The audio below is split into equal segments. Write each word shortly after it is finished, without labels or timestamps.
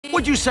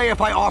What'd you say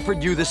if I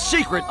offered you the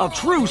secret of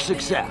true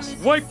success?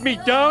 Wipe me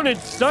down and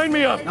sign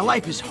me up. Now,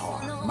 life is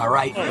hard, am I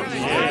right?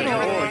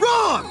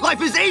 Wrong!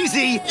 Life is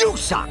easy! You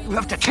suck! You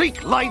have to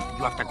take life,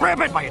 you have to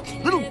grab it by its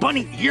little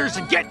bunny ears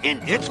and get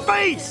in its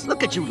face!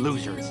 Look at you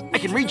losers. I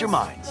can read your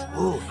minds.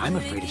 Ooh, I'm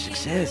afraid of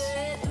success.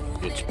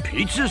 It's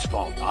pizza's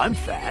fault I'm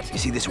fat. You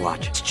see this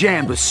watch? It's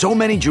jammed with so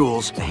many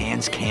jewels, the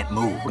hands can't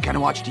move. What kind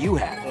of watch do you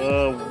have?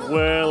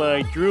 Well,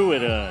 I drew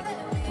it on.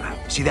 Wow.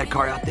 See that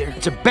car out there?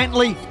 It's a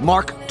Bentley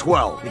Mark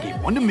 12. They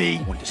gave one to me,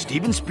 one to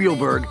Steven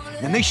Spielberg,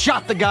 and then they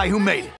shot the guy who made it.